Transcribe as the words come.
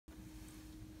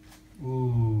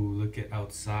look at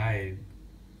outside.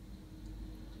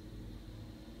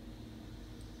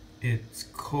 It's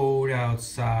cold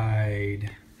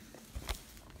outside.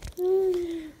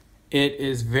 It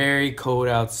is very cold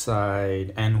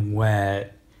outside and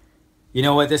wet. You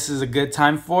know what this is a good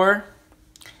time for?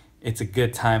 It's a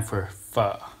good time for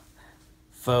pho.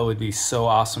 Pho would be so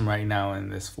awesome right now in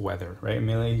this weather. Right,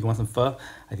 Amelia? You want some pho?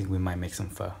 I think we might make some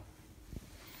pho.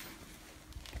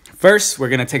 First, we're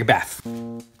gonna take a bath.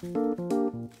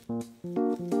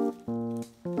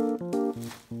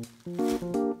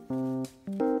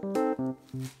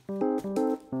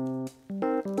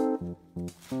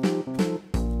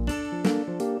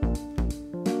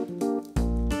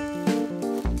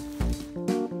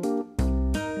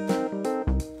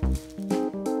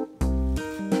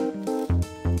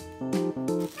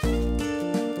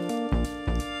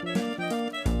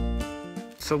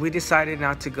 So we decided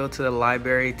not to go to the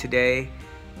library today.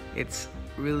 It's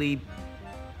really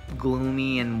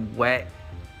gloomy and wet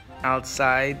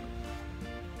outside.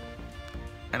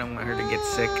 I don't want her to get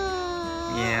sick.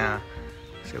 Yeah.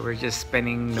 So we're just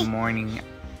spending the morning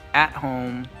at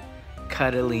home,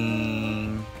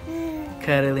 cuddling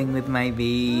with my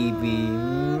baby.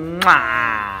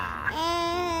 Mwah!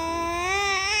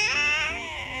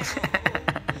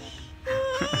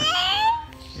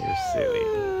 You're silly.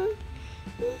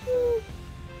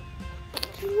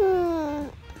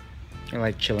 I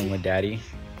like chilling with daddy.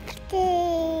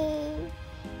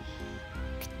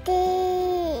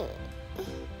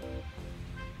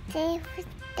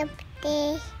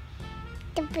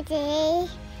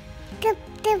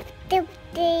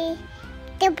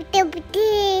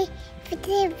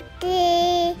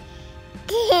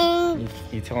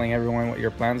 You telling everyone what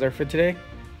your plans are for today?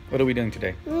 What are we doing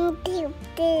today?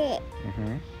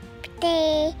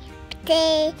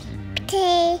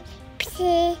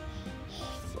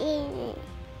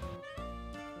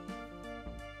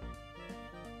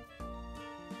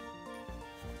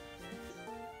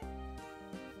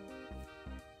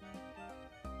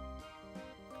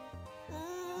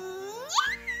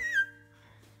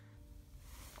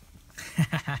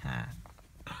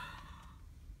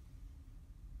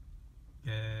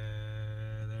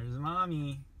 Yeah, there's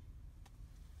mommy.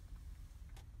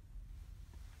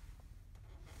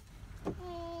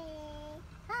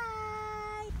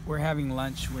 Hi. We're having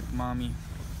lunch with mommy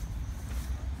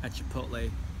at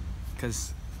Chipotle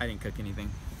because I didn't cook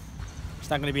anything. There's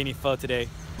not gonna be any pho today.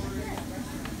 Are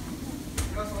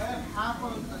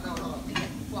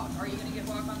you gonna get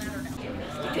walk on that or no?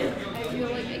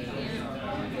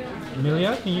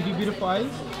 Amelia, can you do beautiful eyes?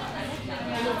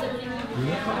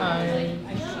 Beautiful eyes.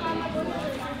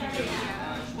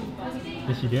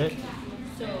 Did she do it?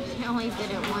 She only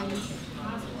did it once.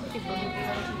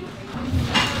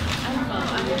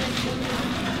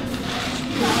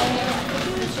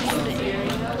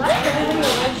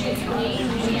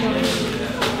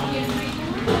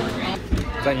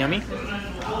 Is that yummy?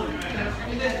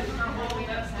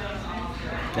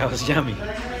 That was yummy.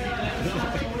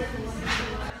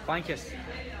 Flying kiss.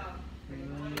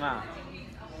 Mwah.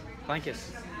 Flying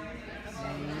kiss.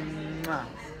 Mwah.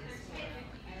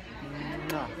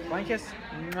 Mwah. Flying kiss.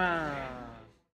 Mwah.